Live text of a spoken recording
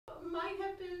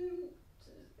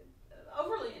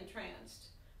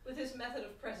his method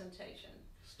of presentation.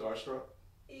 Starstruck?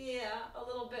 Yeah, a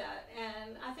little bit,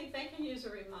 and I think they can use a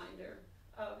reminder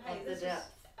of, hey, Of this the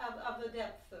depth. of the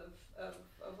depth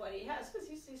of what he has, because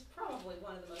he's probably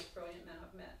one of the most brilliant men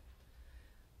I've met.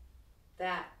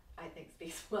 That, I think,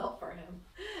 speaks well for him.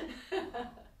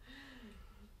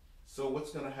 So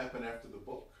what's going to happen after the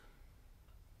book?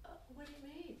 What do you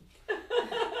mean?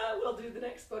 We'll do the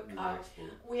next book. The next book.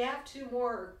 We have 2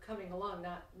 more coming along,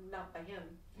 not by him.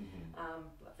 Mm-hmm.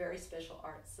 Very Special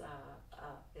Arts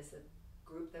is a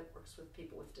group that works with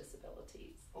people with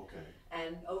disabilities. Okay.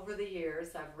 And over the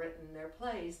years, I've written their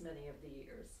plays many of the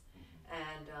years,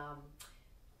 and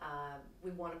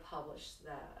we want to publish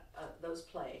those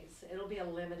plays. It'll be a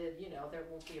limited, there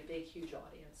won't be a big, huge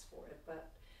audience for it, but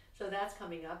so that's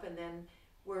coming up, and then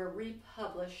we're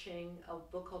republishing a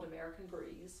book called American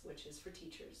Breeze, which is for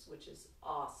teachers, which is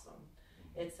awesome.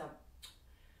 It's a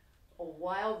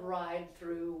wild ride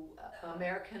through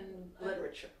American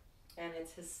literature. And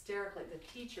it's hysterically, the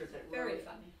teacher that Very wrote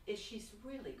funny. she's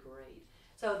really great.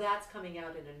 So that's coming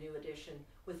out in a new edition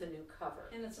with a new cover.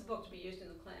 And it's a book to be used in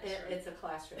the classroom. It's a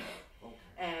classroom. Okay.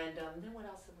 And then what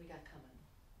else have we got coming?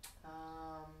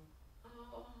 Oh,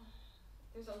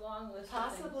 there's a long list.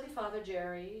 Possibly of things. Father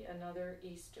Jerry, another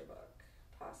Easter book,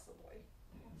 possibly.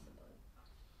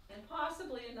 And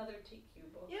possibly another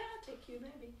TQ book. Yeah, TQ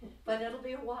maybe. But it'll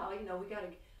be a while. We got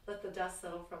to let the dust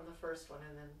settle from the first one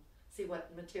and then see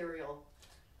what material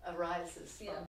arises Yeah. from